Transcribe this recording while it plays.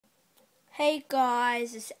Hey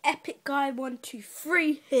guys, it's Epic Guy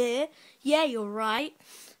 123 here. Yeah, you're right.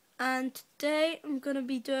 And today I'm gonna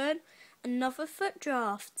be doing another FUT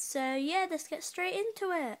draft. So yeah, let's get straight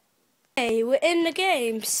into it. Okay, we're in the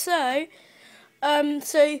game. So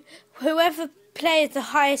whoever player is the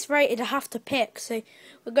highest rated, I have to pick. So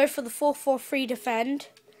we'll go for the 4-4-3 defend,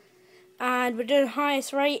 and we're doing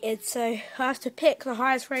highest rated. So I have to pick the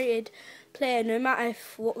highest rated player, no matter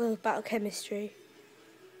what the battle chemistry.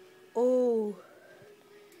 Oh.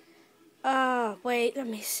 Wait, let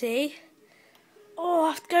me see. Oh,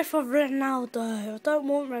 I have to go for Ronaldo. I don't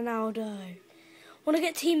want Ronaldo. I want to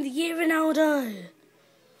get Team of the Year Ronaldo.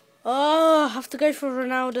 Oh, I have to go for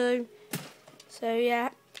Ronaldo. So,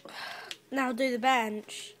 yeah. Now do the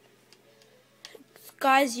bench.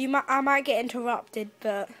 Guys, I might get interrupted,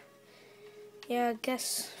 but yeah, I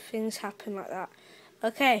guess things happen like that.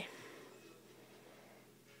 Okay.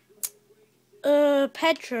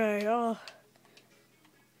 Pedro. Oh.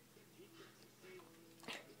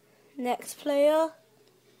 Next player.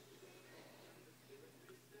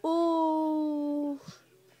 Oh,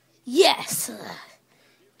 yes!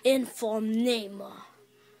 Inform Neymar.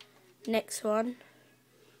 Next one.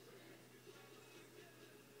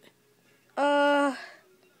 Let's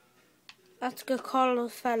go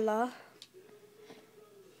Carlos Vela.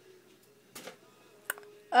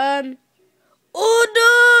 Oh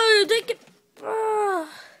no! Don't get.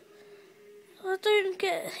 I don't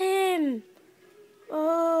get him.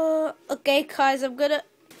 Okay, guys, I'm gonna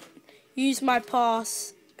use my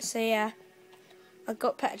pass. So yeah, I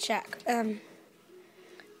got Petr Cech.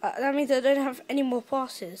 That means I don't have any more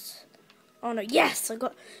passes. Oh no! Yes, I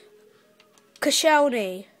got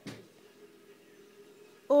Koscielny.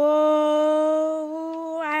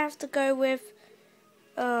 Oh, I have to go with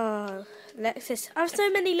Alexis. I have so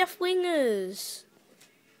many left wingers.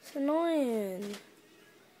 It's annoying.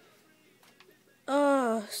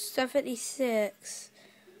 Oh, 76.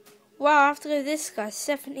 Wow, I have to go with this guy.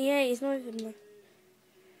 78. He's not even.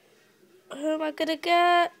 Who am I gonna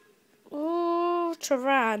get? Oh,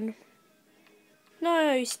 Turan.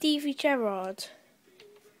 No, Stevie Gerrard.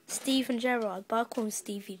 Steven Gerrard, but I call him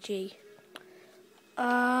Stevie G.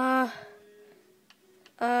 I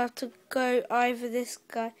have to go either this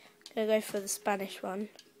guy. I'm gonna go for the Spanish one.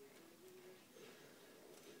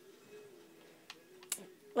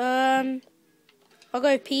 I'll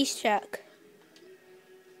go Piszczek.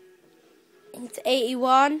 It's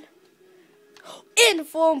 81.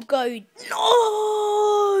 Inform go.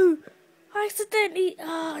 No! I accidentally.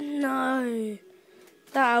 Oh no.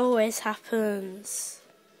 That always happens.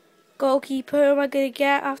 Goalkeeper, who am I gonna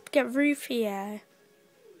get? I have to get Ruffier.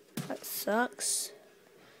 That sucks.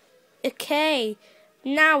 Okay.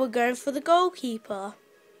 Now we're going for the goalkeeper.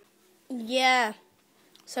 Yeah.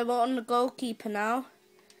 So we're on the goalkeeper now.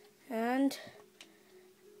 And.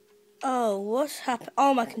 Oh, what's happened?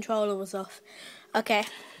 Oh, my controller was off. Okay.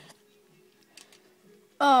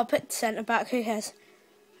 Oh, I'll pick the centre back. Who cares?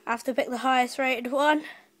 I have to pick the highest rated one.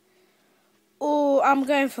 Oh, I'm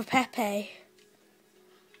going for Pepe.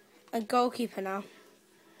 A goalkeeper now.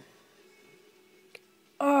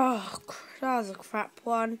 Oh, that was a crap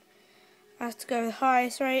one. I have to go with the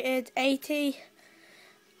highest rated, 80.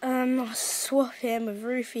 I'll swap him with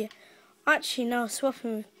Ruffier. Actually, no, I'll swap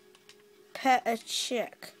him with Petr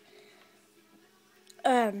Cech.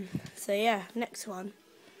 So yeah, next one.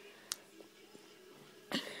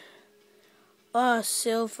 Oh,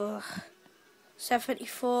 Silva.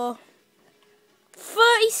 74.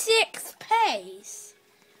 36th pace?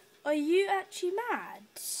 Are you actually mad?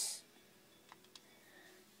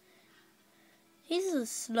 He's a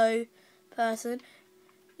slow person.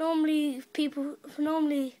 Normally,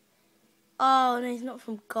 oh no, he's not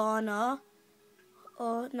from Ghana.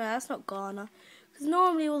 Oh no, that's not Ghana. Because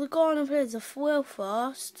normally all the Ghana players are well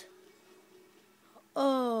fast.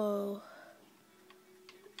 Oh,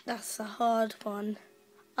 that's a hard one.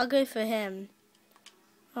 I'll go for him.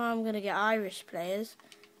 Oh, I'm going to get Irish players.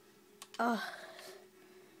 Oh,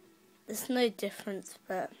 there's no difference,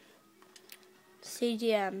 but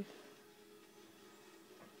CDM.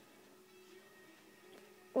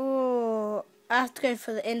 Oh, I have to go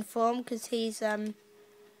for the Inform because he's,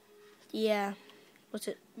 yeah,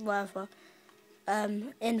 whatever.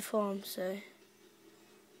 Inform, so.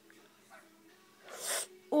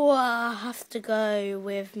 Oh, I have to go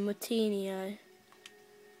with Moutinho.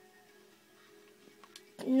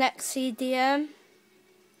 Next CDM.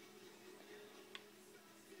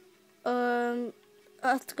 I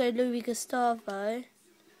have to go Louis Gustavo.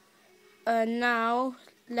 Now,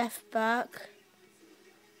 left back.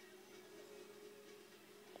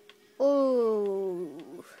 Oh,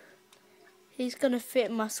 He's going to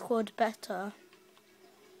fit my squad better.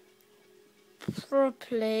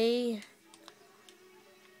 Probably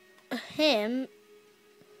him.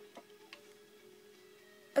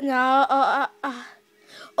 No,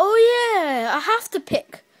 oh yeah, I have to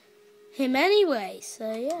pick him anyway,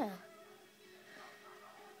 so yeah.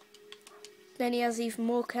 Then he has even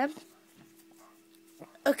more chem.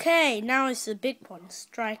 Okay, now it's the big one,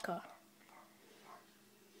 striker.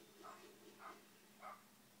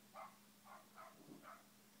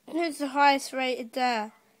 Who's the highest rated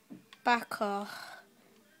there? Backer.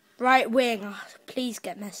 Right wing. Oh, please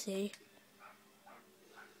get Messi.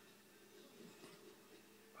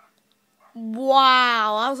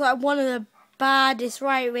 Wow, I was like one of the baddest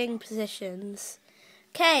right wing positions.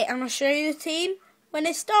 Okay, and I'll show you the team when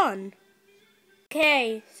it's done.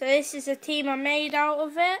 Okay, so this is the team I made out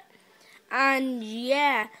of it. And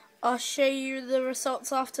yeah, I'll show you the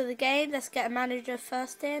results after the game. Let's get a manager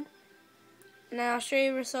first in. Now I'll show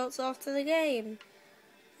you results after the game.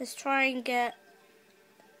 Let's try and get...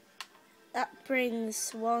 That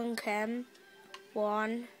brings 1 chem.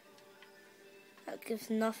 1. That gives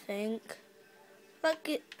nothing.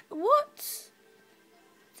 What?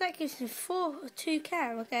 That gives me 2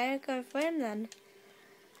 chem. Okay, I'll go for him then.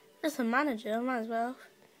 That's a manager, might as well.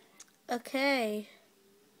 Okay.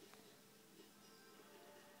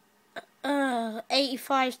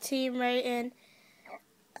 85 team rating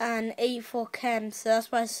and 84 chem, so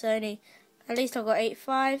that's why it's only, at least I got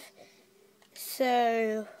 85.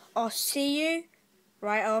 So I'll see you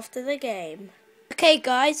right after the game. Okay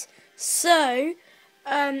guys, so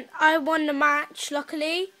I won the match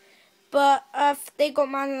luckily, but they got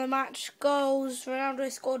man of the match goals.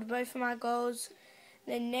 Ronaldo scored both of my goals.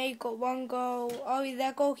 Then they got 1 goal. Oh,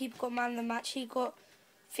 their goalkeeper got man of the match. He got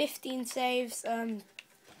 15 saves. And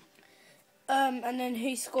then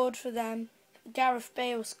who scored for them? Gareth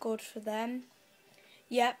Bale scored for them.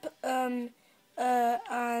 Yep. And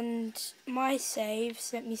my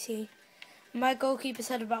saves, let me see. My goalkeepers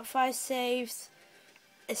had about 5 saves.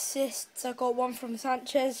 Assists, I got 1 from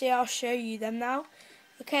Sanchez. Yeah, I'll show you them now.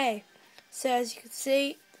 Okay. So as you can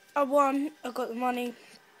see, I won. I got the money.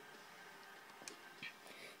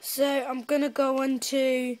 So I'm going to go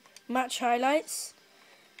into match highlights.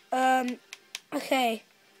 Okay.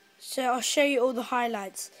 So I'll show you all the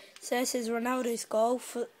highlights. So this is Ronaldo's goal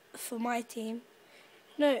for my team.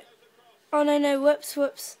 No. Oh no,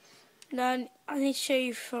 whoops. No, I need to show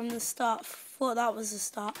you from the start. Thought that was the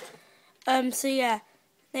start. So yeah,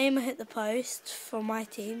 Neymar hit the post for my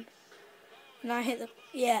team. And I hit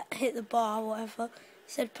the bar, whatever. It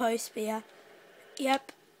said post, but yeah.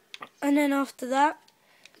 Yep. And then after that,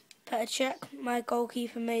 Petr Cech, my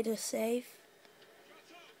goalkeeper, made a save.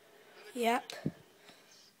 Yep.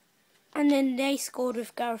 And then they scored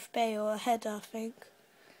with Gareth Bale, a header, I think.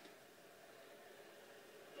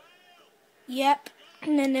 Yep.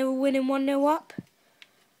 And then they were winning 1-0 up.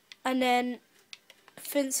 And then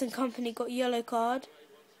Vincent Kompany got a yellow card.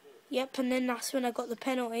 Yep, and then that's when I got the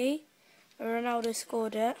penalty. And Ronaldo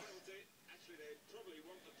scored it.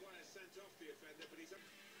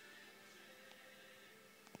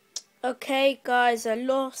 Okay, guys, I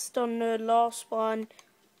lost on the last one.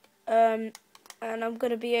 And I'm going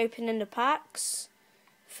to be opening the packs.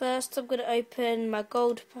 First, I'm going to open my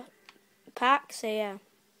gold pack, so yeah.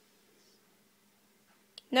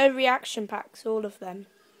 No reaction packs, all of them.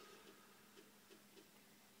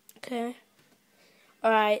 Okay.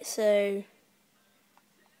 Alright, so...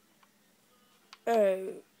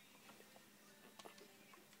 I'm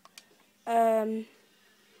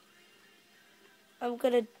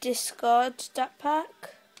going to discard that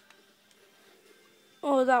pack.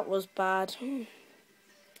 Oh, that was bad.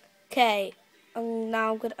 Okay,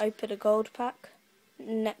 now I'm going to open a gold pack.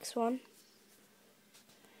 Next one.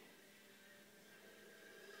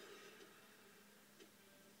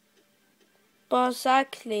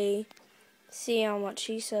 Exactly. See how much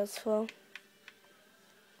he sells for.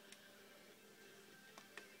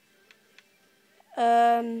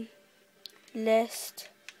 List.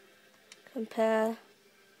 Compare.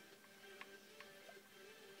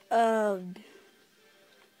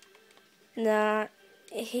 Nah,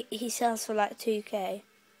 he sells for like 2k.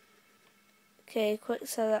 Okay, quick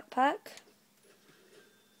sell that pack.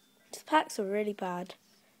 These packs are really bad.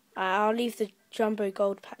 I'll leave the jumbo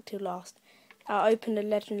gold pack till last. I'll open the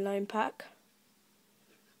legend loan pack.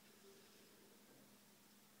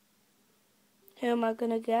 Who am I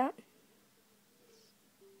gonna get?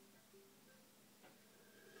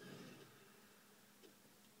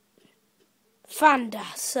 Van der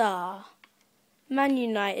Sar. Man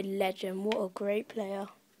United legend, what a great player. .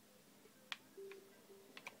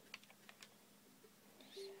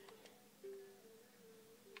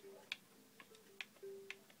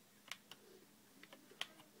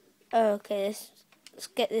 Okay, let's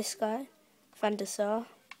get this guy. Vandasar.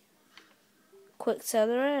 Quicksell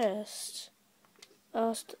the rest.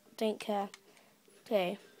 Oh, don't care.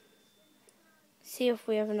 Okay. See if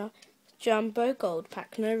we have enough. Jumbo gold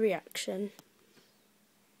pack, no reaction.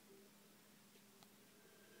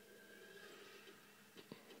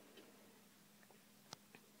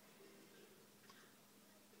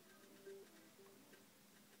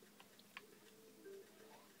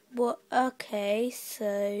 What? Okay,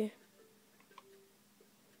 so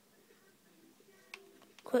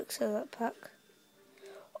Quicksell that pack.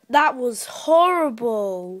 That was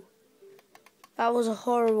horrible. That was a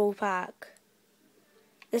horrible pack.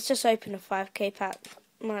 Let's just open a 5k pack.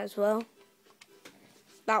 Might as well.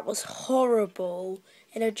 That was horrible.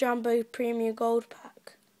 In a jumbo premium gold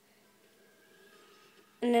pack.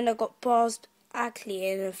 And then I got Bars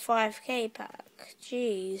Ackley in a 5k pack.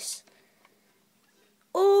 Jeez.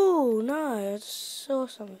 Oh no, I just saw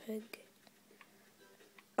something.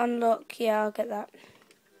 Unlock, yeah, I'll get that.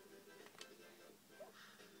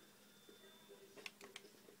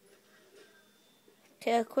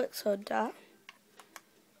 Okay, I'll quicksell that.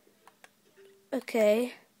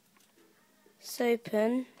 Okay. Let's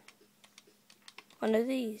open one of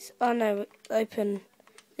these. Oh no, open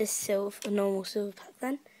this normal silver pack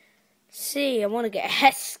then. See, I want to get a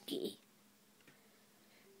Heskey.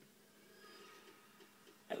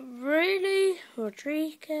 Really?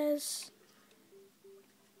 Rodriguez?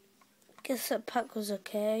 Guess that pack was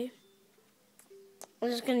okay. I'm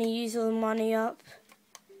just going to use all the money up.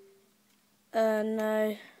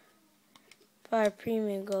 No. Buy a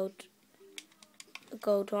premium gold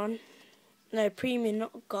one. No, premium,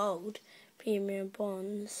 not gold. Premium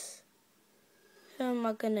bonds. Who am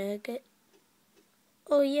I going to get?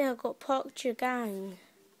 Oh yeah, I got Park Ji-gang.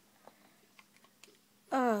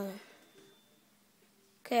 Oh.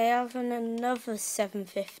 Okay, I have another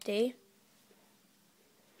 750.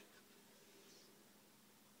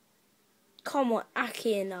 Come on,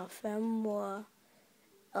 Aki enough, Fenwa.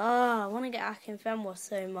 Oh, I want to get Aki and Fenwa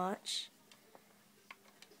so much.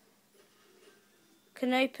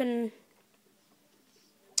 Can open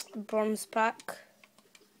a bronze pack.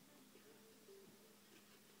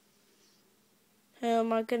 Who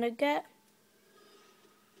am I going to get?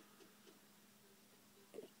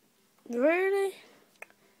 Really?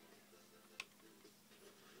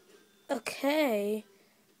 Okay.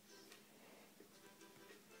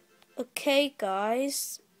 Okay,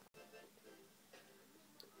 guys.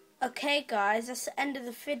 Okay, guys, that's the end of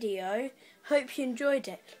the video. Hope you enjoyed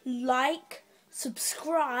it. Like,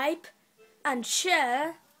 subscribe, and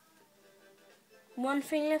share. One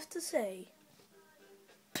thing left to say.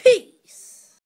 Peace.